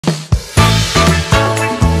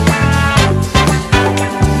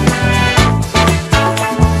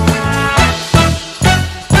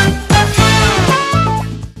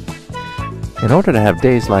In order to have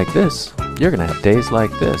days like this, you're going to have days like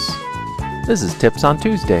this. This is Tips on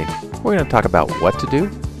Tuesday. We're going to talk about what to do,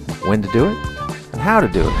 when to do it, and how to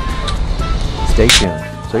do it. Stay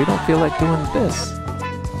tuned so you don't feel like doing this.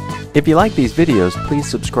 If you like these videos, please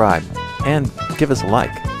subscribe and give us a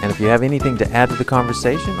like. And if you have anything to add to the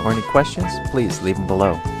conversation or any questions, please leave them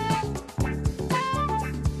below.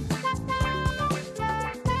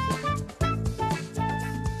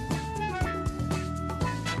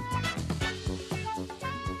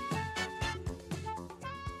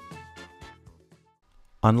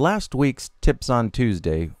 On last week's Tips on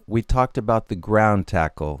Tuesday, we talked about the ground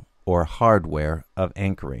tackle or hardware of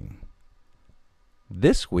anchoring.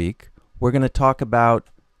 This week, we're going to talk about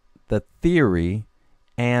the theory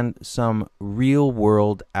and some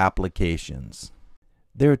real-world applications.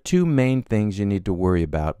 There are two main things you need to worry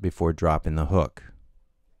about before dropping the hook.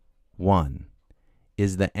 One,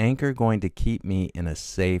 is the anchor going to keep me in a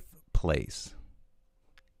safe place?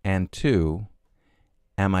 And two,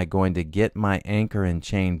 am I going to get my anchor and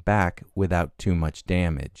chain back without too much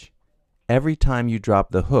damage? Every time you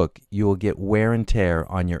drop the hook, you will get wear and tear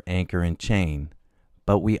on your anchor and chain,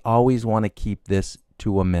 but we always want to keep this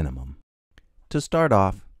to a minimum. To start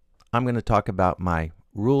off, I'm going to talk about my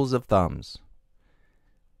rules of thumbs,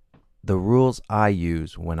 the rules I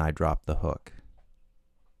use when I drop the hook.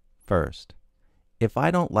 First, if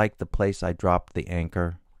I don't like the place I dropped the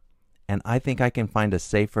anchor, and I think I can find a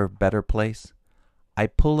safer, better place, I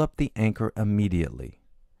pull up the anchor immediately.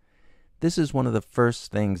 This is one of the first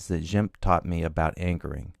things that Jimp taught me about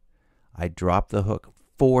anchoring. I dropped the hook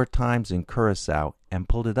 4 times in Curacao and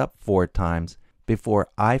pulled it up 4 times before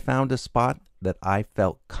I found a spot that I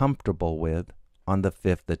felt comfortable with on the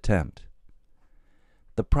 5th attempt.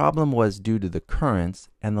 The problem was due to the currents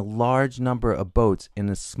and the large number of boats in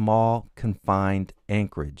a small, confined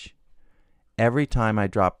anchorage. Every time I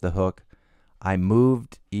dropped the hook, I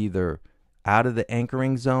moved either out of the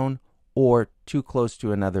anchoring zone or too close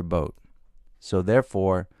to another boat. So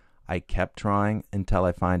therefore, I kept trying until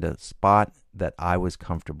I find a spot that I was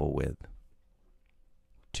comfortable with.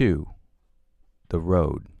 2. The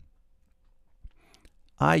road.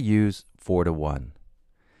 I use 4-to-1.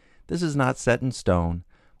 This is not set in stone,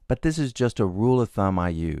 but this is just a rule of thumb I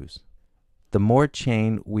use. The more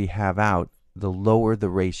chain we have out, the lower the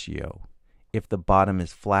ratio. If the bottom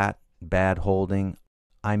is flat, bad holding,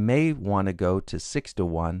 I may want to go to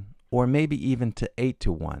 6-to-1 or maybe even to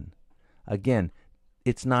 8-to-1. Again,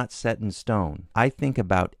 it's not set in stone. I think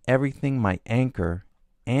about everything my anchor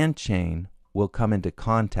and chain will come into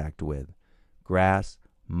contact with: grass,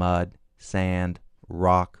 mud, sand,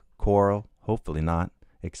 rock, coral, hopefully not,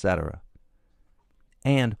 etc.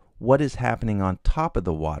 And what is happening on top of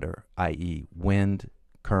the water, i.e. wind,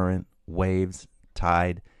 current, waves,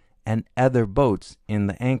 tide, and other boats in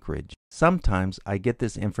the anchorage. Sometimes I get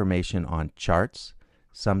this information on charts,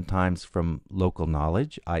 sometimes from local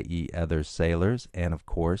knowledge, i.e. other sailors, and of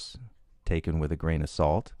course, taken with a grain of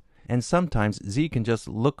salt. And sometimes Z can just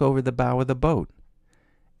look over the bow of the boat.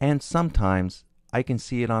 And sometimes I can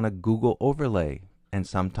see it on a Google overlay. And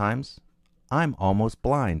sometimes I'm almost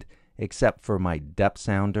blind, except for my depth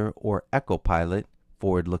sounder or Echo Pilot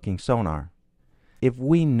forward-looking sonar. If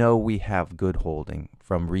we know we have good holding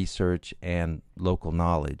from research and local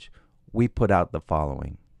knowledge, we put out the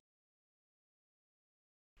following.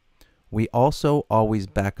 We also always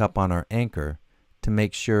back up on our anchor to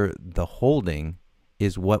make sure the holding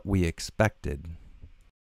is what we expected.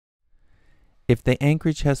 If the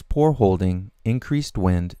anchorage has poor holding, increased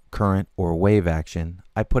wind, current, or wave action,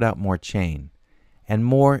 I put out more chain. And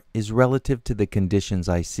more is relative to the conditions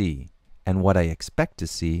I see and what I expect to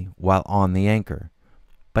see while on the anchor.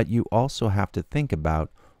 But you also have to think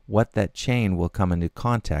about what that chain will come into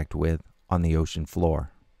contact with on the ocean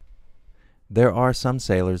floor. There are some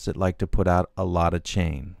sailors that like to put out a lot of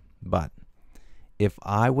chain, but if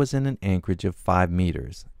I was in an anchorage of 5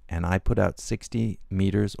 meters and I put out 60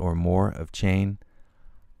 meters or more of chain,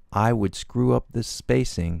 I would screw up the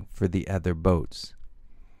spacing for the other boats.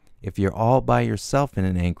 If you're all by yourself in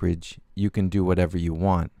an anchorage, you can do whatever you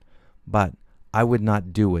want, but I would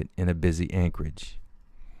not do it in a busy anchorage.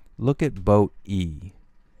 Look at boat E.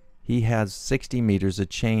 He has 60 meters of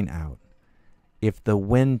chain out. If the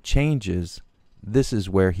wind changes, this is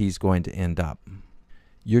where he's going to end up.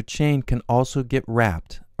 Your chain can also get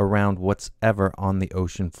wrapped around what's ever on the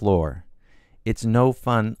ocean floor. It's no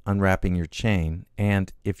fun unwrapping your chain,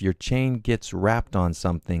 and if your chain gets wrapped on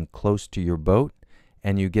something close to your boat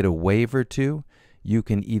and you get a wave or two, you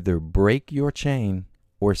can either break your chain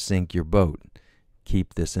or sink your boat.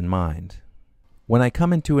 Keep this in mind. When I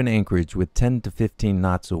come into an anchorage with 10 to 15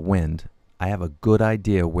 knots of wind, I have a good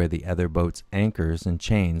idea where the other boat's anchors and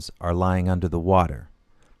chains are lying under the water.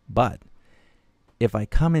 But if I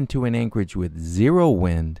come into an anchorage with zero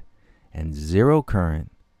wind and zero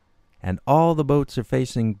current, and all the boats are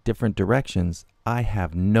facing different directions, I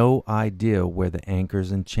have no idea where the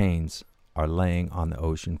anchors and chains are laying on the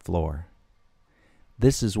ocean floor.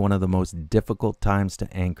 This is one of the most difficult times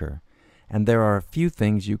to anchor, and there are a few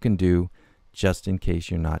things you can do just in case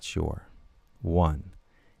you're not sure. 1.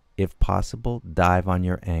 If possible, dive on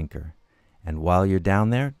your anchor, and while you're down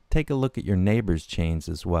there, take a look at your neighbor's chains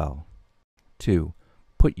as well. 2.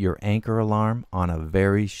 Put your anchor alarm on a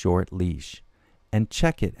very short leash, and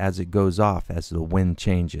check it as it goes off as the wind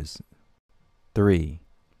changes. 3.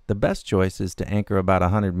 The best choice is to anchor about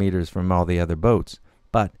 100 meters from all the other boats,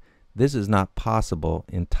 but this is not possible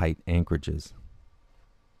in tight anchorages.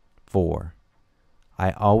 4.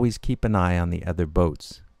 I always keep an eye on the other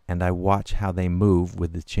boats, and I watch how they move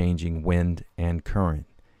with the changing wind and current.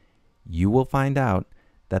 You will find out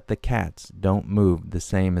that the cats don't move the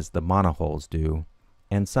same as the monohulls do,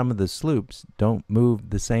 and some of the sloops don't move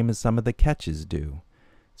the same as some of the ketches do.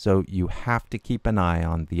 So you have to keep an eye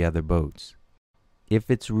on the other boats.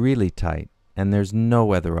 If it's really tight and there's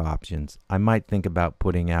no other options, I might think about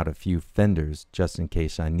putting out a few fenders just in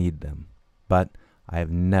case I need them. But I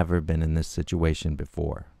have never been in this situation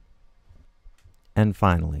before. And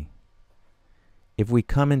finally, if we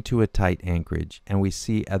come into a tight anchorage and we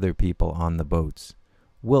see other people on the boats,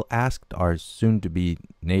 we'll ask our soon-to-be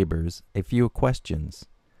neighbors a few questions.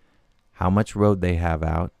 How much road they have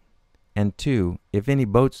out, and 2, if any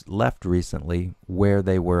boats left recently, where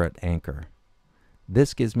they were at anchor.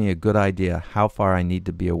 This gives me a good idea how far I need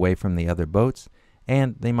to be away from the other boats,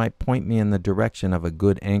 and they might point me in the direction of a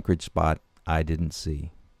good anchorage spot I didn't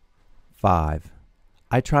see. 5.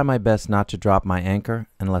 I try my best not to drop my anchor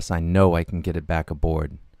unless I know I can get it back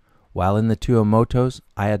aboard. While in the Tuamotus,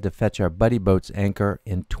 I had to fetch our buddy boat's anchor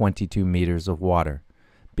in 22 meters of water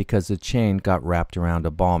because the chain got wrapped around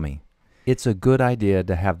a balmy. It's a good idea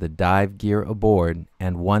to have the dive gear aboard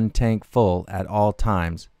and one tank full at all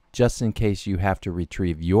times just in case you have to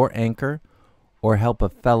retrieve your anchor or help a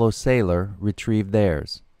fellow sailor retrieve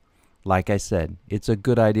theirs. Like I said, it's a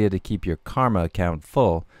good idea to keep your karma account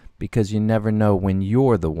full because you never know when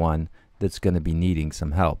you're the one that's going to be needing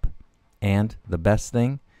some help. And the best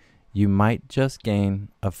thing, you might just gain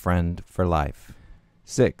a friend for life.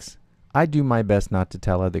 6. I do my best not to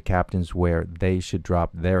tell other captains where they should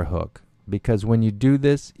drop their hook, because when you do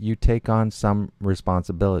this, you take on some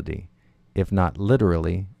responsibility, if not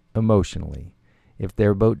literally, emotionally. If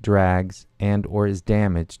their boat drags and or is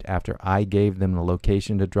damaged after I gave them the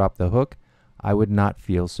location to drop the hook, I would not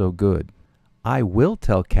feel so good. I will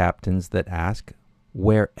tell captains that ask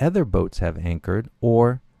where other boats have anchored,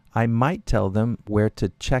 or I might tell them where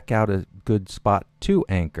to check out a good spot to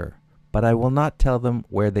anchor, but I will not tell them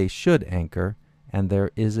where they should anchor, and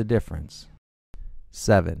there is a difference.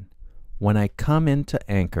 7. When I come into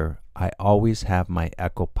anchor, I always have my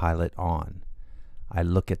Eco-Pilot on. I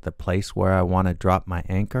look at the place where I want to drop my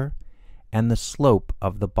anchor and the slope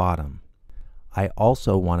of the bottom. I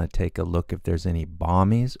also want to take a look if there's any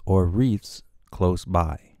balmies or reefs close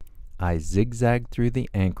by. I zigzag through the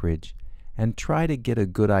anchorage and try to get a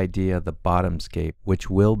good idea of the bottomscape, which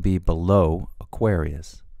will be below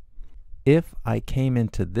Aquarius. If I came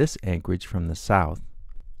into this anchorage from the south,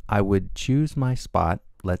 I would choose my spot,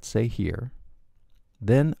 let's say here.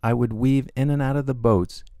 Then I would weave in and out of the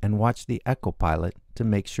boats and watch the Eco-Pilot to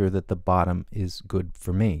make sure that the bottom is good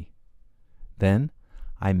for me. Then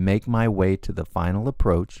I make my way to the final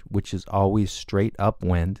approach, which is always straight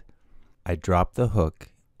upwind. I drop the hook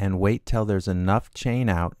and wait till there's enough chain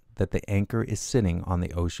out that the anchor is sitting on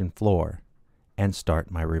the ocean floor, and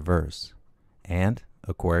start my reverse. And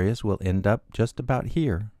Aquarius will end up just about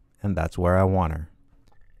here, and that's where I want her.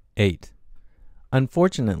 8.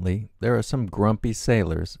 Unfortunately, there are some grumpy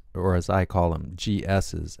sailors, or as I call them,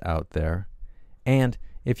 GSs, out there. And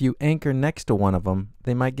if you anchor next to one of them,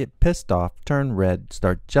 they might get pissed off, turn red,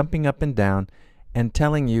 start jumping up and down, and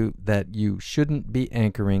telling you that you shouldn't be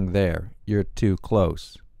anchoring there. You're too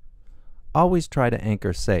close. Always try to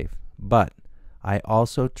anchor safe, but I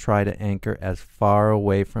also try to anchor as far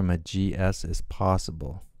away from a GS as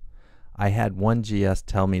possible. I had one GS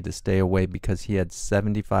tell me to stay away because he had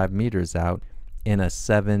 75 meters out in a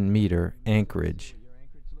 7-meter anchorage.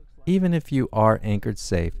 Even if you are anchored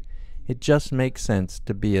safe, it just makes sense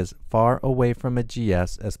to be as far away from a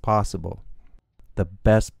GS as possible. The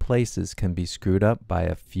best places can be screwed up by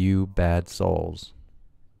a few bad souls.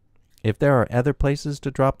 If there are other places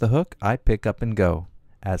to drop the hook, I pick up and go,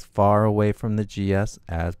 as far away from the GS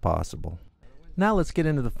as possible. Now let's get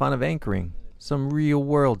into the fun of anchoring. some real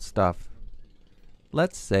world stuff.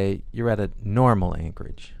 Let's say you're at a normal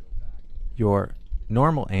anchorage. Your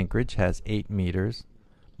normal anchorage has 8 meters,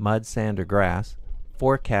 mud, sand, or grass,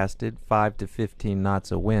 forecasted 5 to 15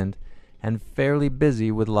 knots of wind, and fairly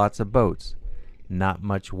busy with lots of boats. Not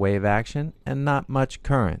much wave action and not much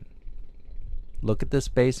current. Look at the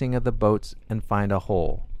spacing of the boats and find a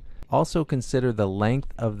hole. Also consider the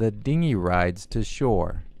length of the dinghy rides to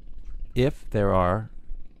shore. If there are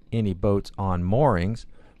any boats on moorings,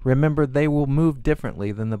 remember they will move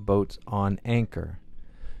differently than the boats on anchor.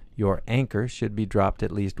 Your anchor should be dropped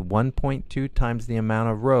at least 1.2 times the amount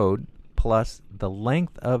of rode plus the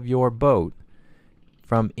length of your boat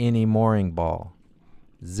from any mooring ball.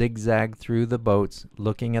 Zigzag through the boats,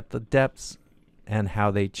 looking at the depths and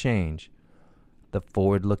how they change. The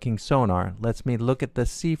forward-looking sonar lets me look at the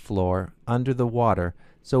seafloor under the water,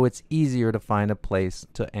 so it's easier to find a place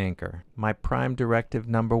to anchor. My prime directive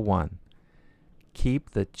number 1,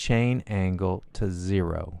 keep the chain angle to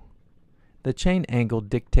 0. The chain angle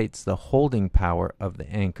dictates the holding power of the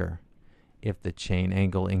anchor. If the chain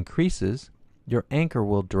angle increases, your anchor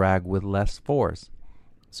will drag with less force.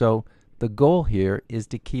 So the goal here is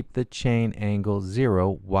to keep the chain angle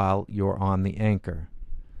 0 while you're on the anchor.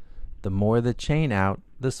 The more the chain out,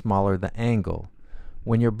 the smaller the angle.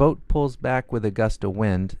 When your boat pulls back with a gust of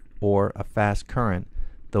wind or a fast current,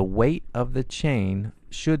 the weight of the chain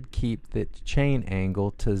should keep the chain angle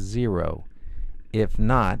to 0. If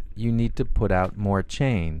not, you need to put out more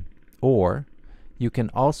chain. Or you can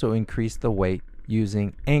also increase the weight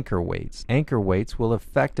using anchor weights. Anchor weights will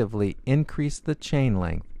effectively increase the chain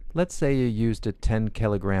length. Let's say you used a 10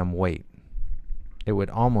 kilogram weight. It would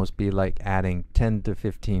almost be like adding 10 to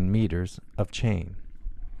 15 meters of chain.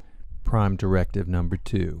 Prime directive number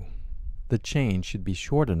 2. The chain should be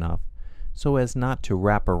short enough so as not to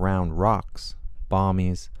wrap around rocks,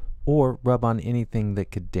 bommies, or rub on anything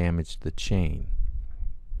that could damage the chain.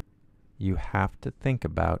 You have to think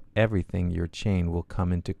about everything your chain will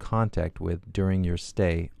come into contact with during your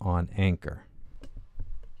stay on anchor.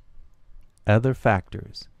 Other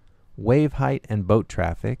factors: wave height and boat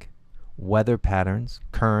traffic, weather patterns,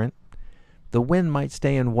 current. The wind might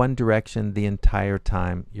stay in one direction the entire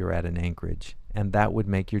time you're at an anchorage, and that would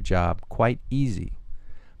make your job quite easy.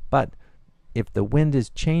 But if the wind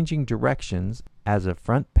is changing directions as a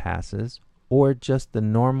front passes, or just the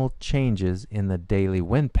normal changes in the daily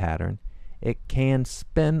wind pattern, it can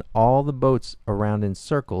spin all the boats around in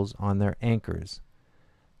circles on their anchors.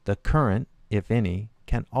 The current, if any,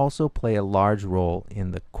 can also play a large role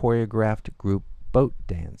in the choreographed group boat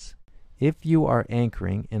dance. If you are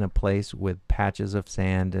anchoring in a place with patches of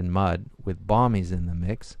sand and mud with bommies in the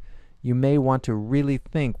mix, you may want to really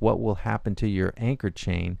think what will happen to your anchor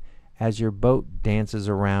chain as your boat dances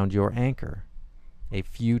around your anchor. A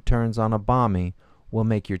few turns on a bommie will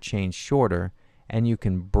make your chain shorter, and you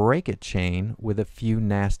can break a chain with a few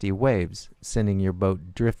nasty waves, sending your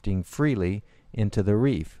boat drifting freely into the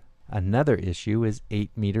reef. Another issue is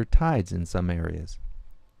 8-meter tides in some areas.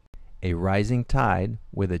 A rising tide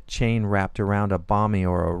with a chain wrapped around a bommie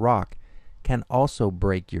or a rock can also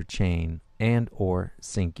break your chain and or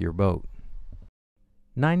sink your boat.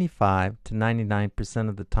 95 to 99%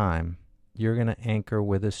 of the time, you're going to anchor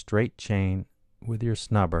with a straight chain with your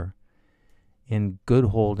snubber in good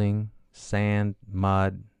holding, sand,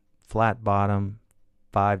 mud, flat bottom,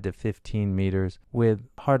 5 to 15 meters with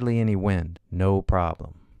hardly any wind, no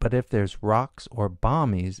problem. But if there's rocks or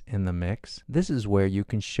bommies in the mix, this is where you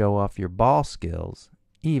can show off your ball skills,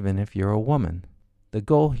 even if you're a woman. The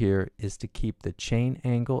goal here is to keep the chain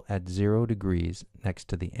angle at 0 degrees next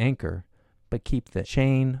to the anchor, but keep the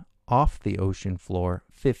chain off the ocean floor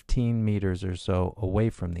 15 meters or so away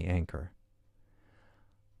from the anchor.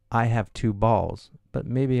 I have 2 balls, but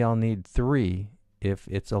maybe I'll need 3 if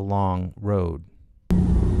it's a long road.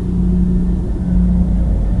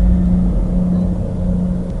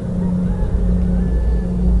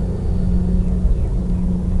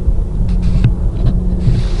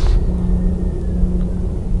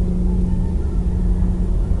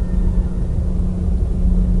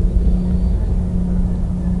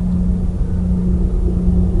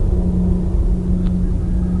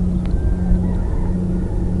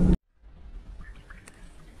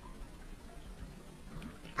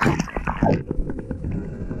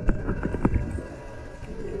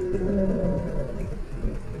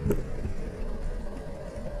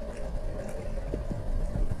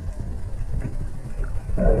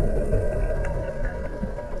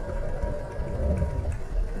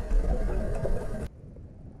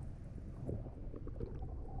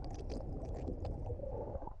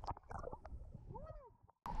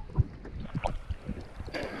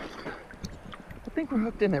 think we're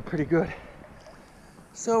hooked in there pretty good.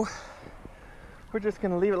 So we're just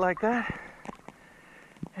gonna leave it like that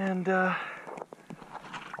and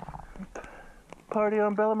party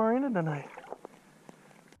on Bella Marina tonight.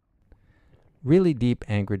 Really deep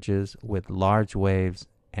anchorages with large waves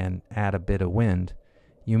and add a bit of wind,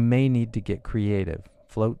 you may need to get creative.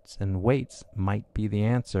 Floats and weights might be the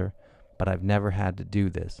answer, but I've never had to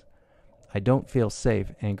do this. I don't feel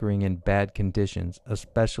safe anchoring in bad conditions,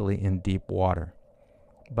 especially in deep water.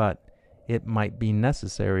 But it might be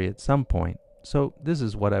necessary at some point, so this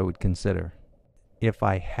is what I would consider. If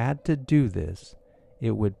I had to do this,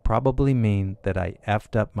 it would probably mean that I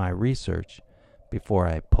effed up my research before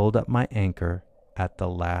I pulled up my anchor at the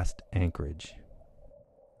last anchorage.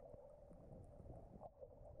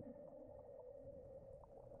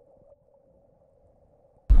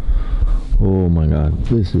 Oh my God,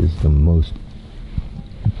 this is the most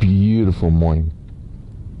beautiful morning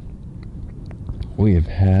we have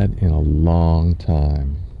had in a long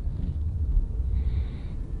time.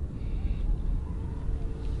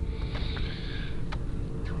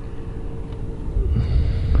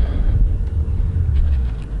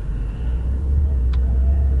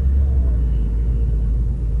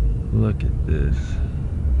 Look at this.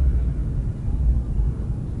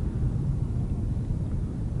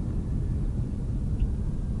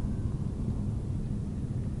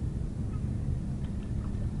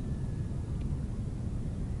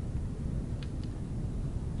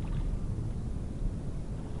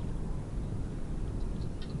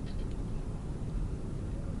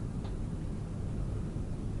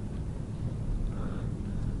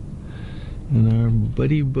 And our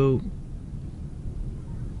buddy boat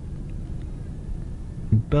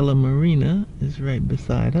Bella Marina is right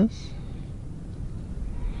beside us.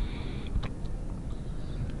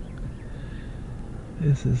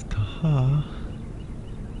 This is Taha.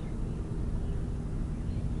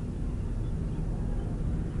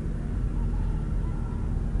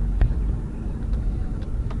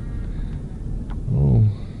 Oh,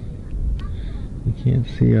 you can't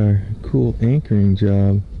see our cool anchoring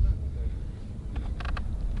job.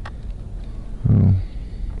 Oh.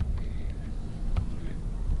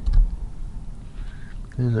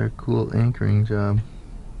 There's our cool anchoring job.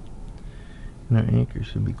 And our anchor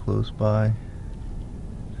should be close by.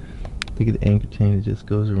 Look at the anchor chain, it just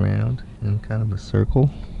goes around in kind of a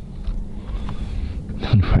circle.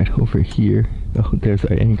 And right over here, oh, there's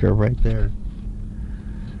our anchor right there.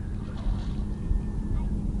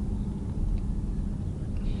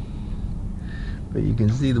 But you can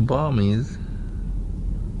see the balmies.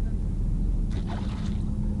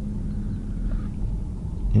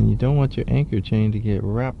 And you don't want your anchor chain to get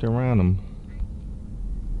wrapped around them.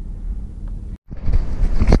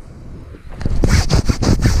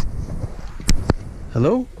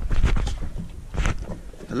 Hello?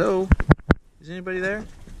 Hello? Is anybody there?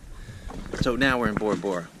 So now we're in Bora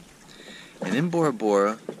Bora. And in Bora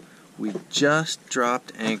Bora, we just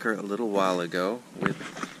dropped anchor a little while ago with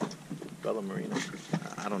Bella Marina.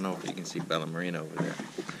 I don't know if you can see Bella Marina over there.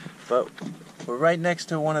 But we're right next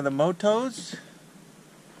to one of the motos.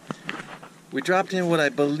 We dropped in what I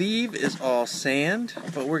believe is all sand,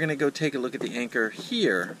 but we're going to go take a look at the anchor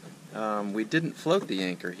here. We didn't float the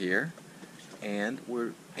anchor here, and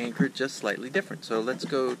we're anchored just slightly different. So let's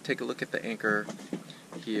go take a look at the anchor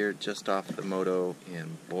here just off the moto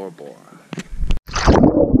in Bora Bora.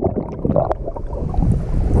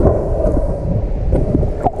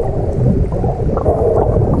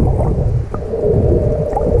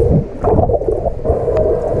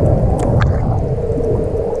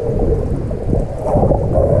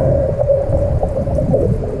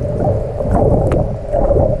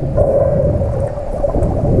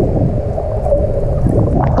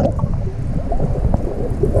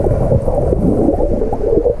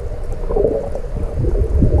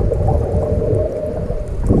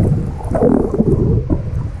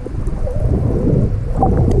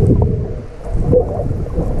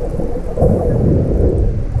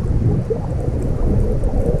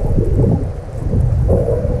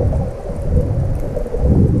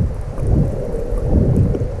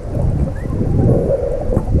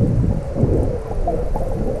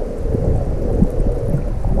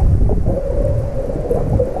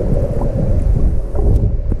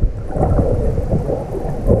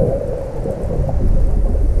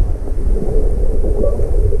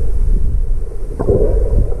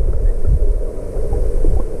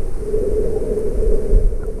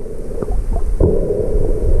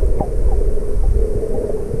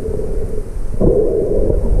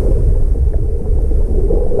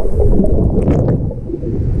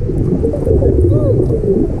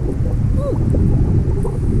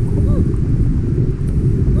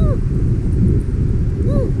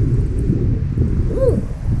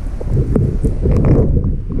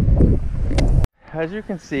 as you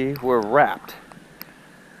can see, we're wrapped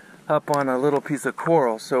up on a little piece of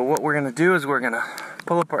coral. So what we're gonna do is we're gonna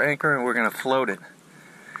pull up our anchor and we're gonna float it.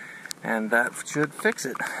 And that should fix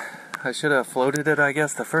it. I should have floated it, I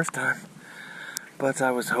guess, the first time. But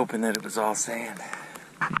I was hoping that it was all sand.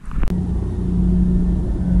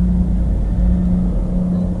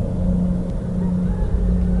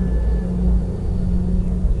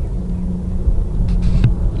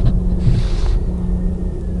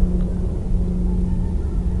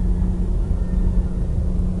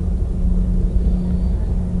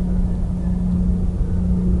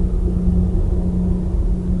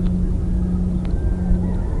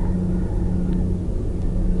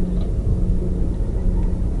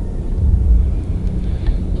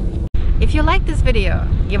 If you like this video,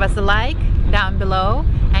 give us a like down below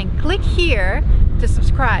and click here to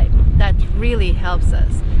subscribe. That really helps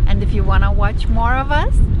us. And if you want to watch more of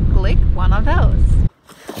us, click one of those.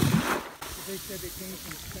 They said they came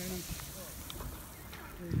from Spanish.